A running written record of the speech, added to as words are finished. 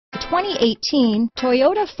2018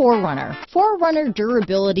 Toyota 4Runner. 4Runner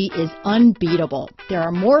durability is unbeatable. There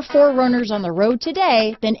are more 4Runners on the road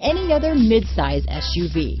today than any other midsize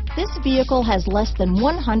SUV. This vehicle has less than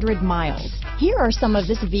 100 miles. Here are some of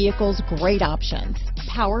this vehicle's great options: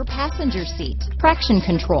 power passenger seat, traction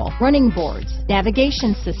control, running boards,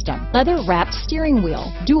 navigation system, leather-wrapped steering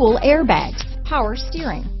wheel, dual airbags, power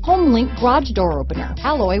steering, HomeLink garage door opener,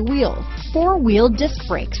 alloy wheels, 4-wheel disc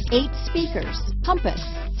brakes, 8 speakers, compass,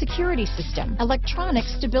 security system, electronic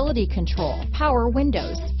stability control, power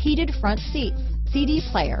windows, heated front seats, CD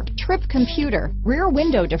player, trip computer, rear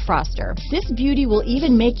window defroster. This beauty will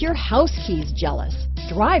even make your house keys jealous.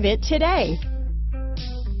 Drive it today.